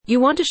You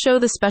want to show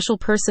the special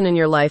person in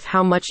your life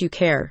how much you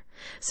care.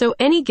 So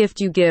any gift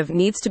you give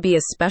needs to be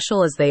as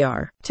special as they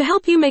are. To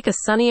help you make a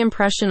sunny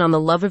impression on the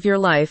love of your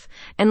life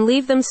and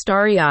leave them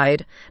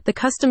starry-eyed, the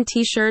custom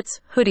t-shirts,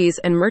 hoodies,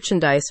 and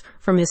merchandise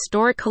from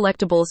Historic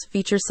Collectibles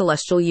feature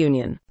Celestial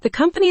Union. The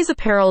company's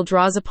apparel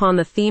draws upon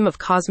the theme of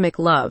cosmic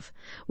love,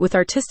 with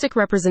artistic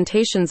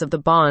representations of the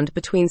bond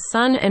between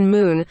sun and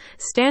moon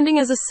standing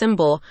as a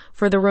symbol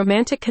for the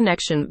romantic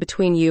connection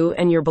between you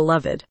and your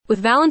beloved. With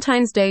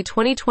Valentine's Day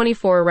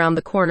 2024 around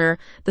the corner,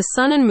 the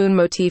sun and moon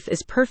motif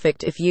is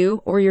perfect if you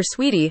or your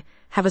sweetie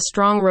have a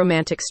strong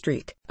romantic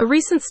streak. A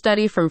recent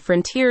study from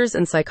Frontiers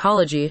in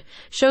Psychology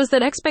shows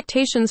that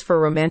expectations for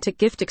romantic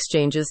gift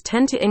exchanges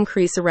tend to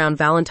increase around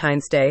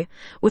Valentine's Day,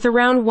 with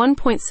around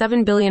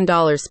 $1.7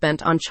 billion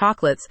spent on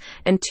chocolates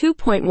and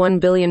 $2.1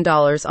 billion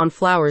on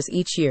flowers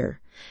each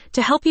year.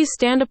 To help you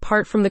stand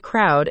apart from the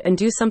crowd and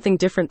do something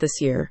different this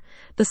year,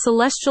 the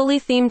celestially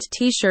themed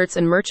t-shirts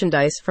and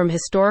merchandise from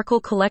Historical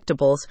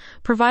Collectibles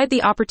provide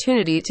the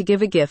opportunity to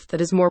give a gift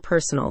that is more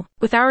personal.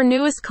 With our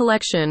newest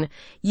collection,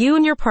 you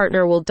and your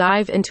partner will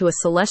dive into a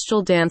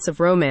celestial dance of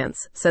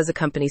romance, says a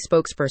company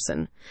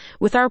spokesperson.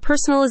 With our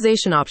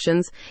personalization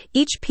options,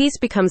 each piece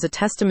becomes a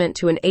testament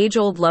to an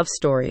age-old love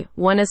story,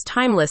 one as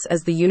timeless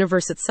as the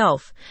universe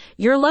itself.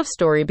 Your love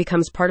story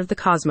becomes part of the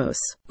cosmos.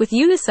 With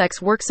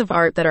unisex works of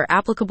art that are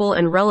applicable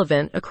and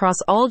relevant across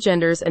all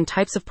genders and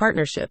types of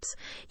partnerships,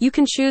 you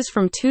can choose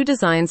from 2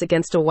 designs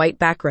against a white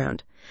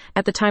background.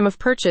 At the time of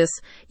purchase,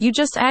 you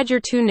just add your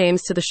 2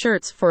 names to the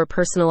shirts for a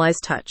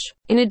personalized touch.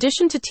 In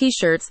addition to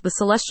t-shirts, the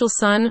celestial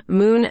sun,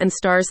 moon, and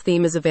stars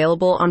theme is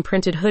available on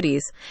printed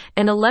hoodies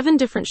and 11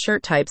 different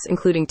shirt types,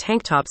 including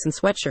tank tops and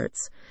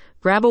sweatshirts.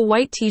 Grab a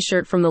white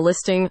t-shirt from the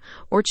listing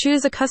or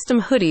choose a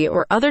custom hoodie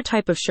or other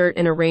type of shirt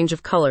in a range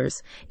of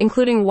colors,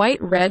 including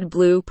white, red,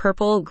 blue,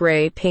 purple,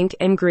 gray, pink,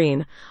 and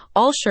green.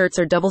 All shirts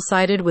are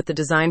double-sided with the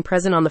design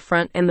present on the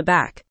front and the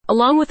back.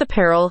 Along with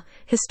apparel,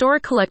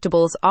 Historic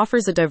Collectibles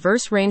offers a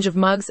diverse range of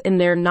mugs in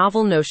their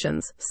Novel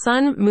Notions,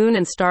 Sun, Moon,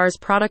 and Stars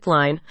product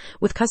line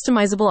with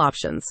customizable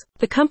options.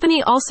 The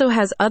company also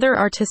has other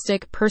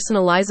artistic,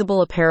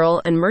 personalizable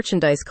apparel and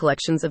merchandise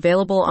collections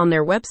available on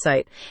their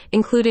website,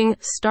 including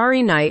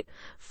Starry Night,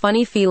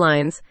 Funny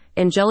Felines,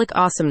 Angelic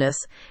Awesomeness,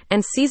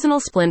 and Seasonal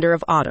Splendor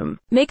of Autumn.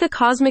 Make a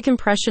cosmic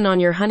impression on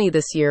your honey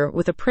this year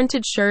with a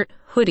printed shirt,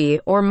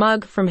 hoodie, or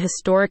mug from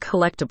Historic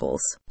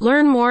Collectibles.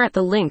 Learn more at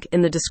the link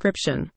in the description.